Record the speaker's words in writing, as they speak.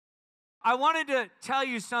I wanted to tell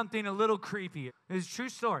you something a little creepy. It's a true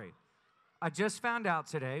story. I just found out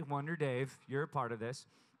today, Wonder Dave, you're a part of this.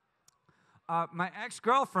 My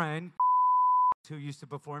ex-girlfriend, who used to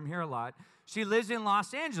perform here a lot, she lives in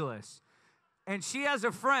Los Angeles. And she has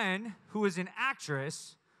a friend who is an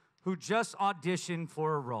actress who just auditioned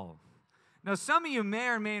for a role. Now, some of you may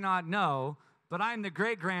or may not know, but I'm the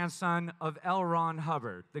great-grandson of L. Ron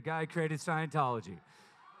Hubbard, the guy who created Scientology.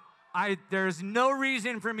 There's no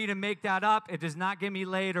reason for me to make that up. It does not get me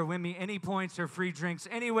laid or win me any points or free drinks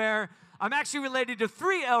anywhere. I'm actually related to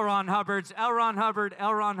 3 L. Ron Hubbards: L. Ron Hubbard,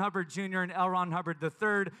 L. Ron Hubbard Jr., and L. Ron Hubbard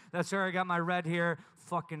III. That's where I got my red hair.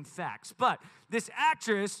 Fucking facts. But this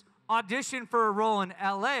actress auditioned for a role in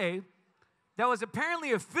L.A. that was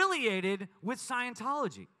apparently affiliated with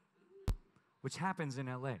Scientology, which happens in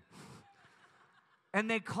L.A. And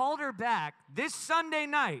they called her back this Sunday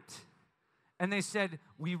night, and they said,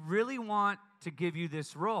 we really want to give you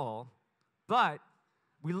this role, but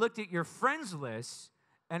we looked at your friends list,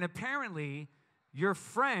 and apparently you're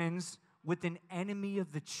friends with an enemy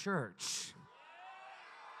of the church.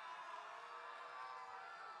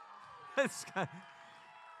 This guy,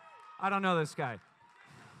 I don't know this guy,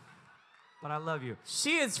 but I love you.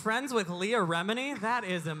 She is friends with Leah Remini? That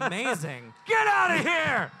is amazing. Get out of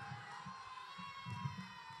here!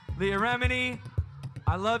 Leah Remini,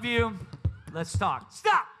 I love you. Let's talk.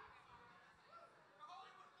 Stop!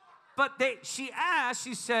 But she asked,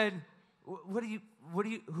 she said,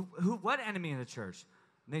 what enemy in the church?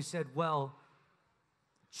 And they said, well,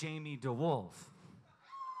 Jamie DeWolf.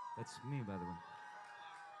 That's me, by the way.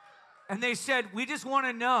 And they said, we just want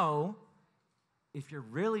to know if you're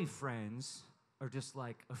really friends or just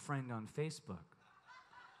like a friend on Facebook.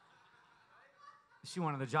 She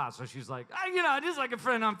wanted the job, so she's like, just like a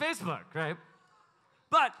friend on Facebook, right?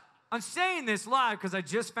 But I'm saying this live because I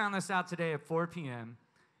just found this out today at 4 p.m.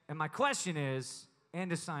 And my question is,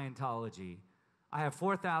 and to Scientology, I have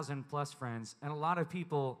 4,000 plus friends and a lot of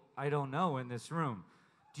people I don't know in this room.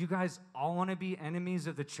 Do you guys all want to be enemies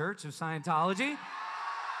of the Church of Scientology?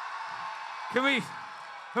 Can we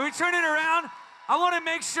turn it around? I want to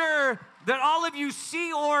make sure that all of you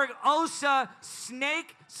Sea Org, OSA,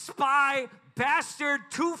 snake, spy, bastard,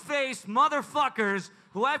 two-faced motherfuckers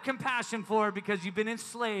who I have compassion for because you've been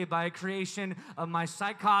enslaved by a creation of my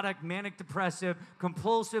psychotic, manic depressive,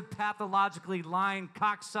 compulsive, pathologically lying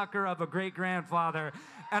cocksucker of a great-grandfather.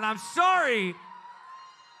 And I'm sorry,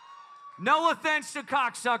 no offense to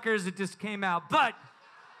cocksuckers, it just came out, but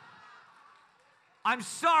I'm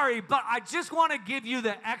sorry, but I just want to give you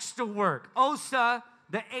the extra work. OSA,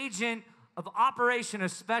 the agent of Operation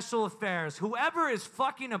of Special Affairs, whoever is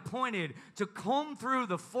fucking appointed to comb through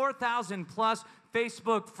the 4,000 plus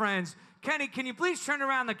Facebook friends. Kenny, can you please turn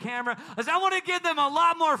around the camera? Because I want to give them a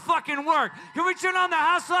lot more fucking work. Can we turn on the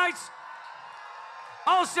house lights?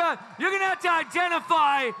 OSA, you're going to have to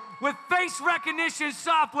identify with face recognition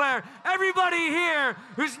software everybody here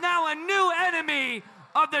who's now a new enemy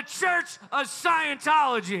of the Church of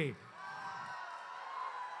Scientology.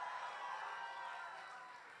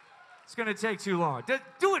 It's going to take too long.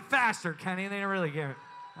 Do it faster, Kenny. They don't really get it.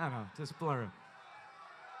 I don't know. Just blur it.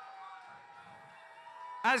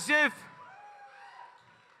 As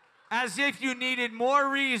if you needed more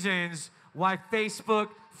reasons why Facebook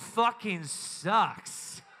fucking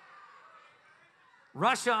sucks.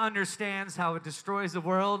 Russia understands how it destroys the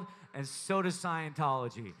world, and so does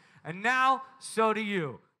Scientology. And now, so do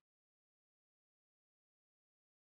you.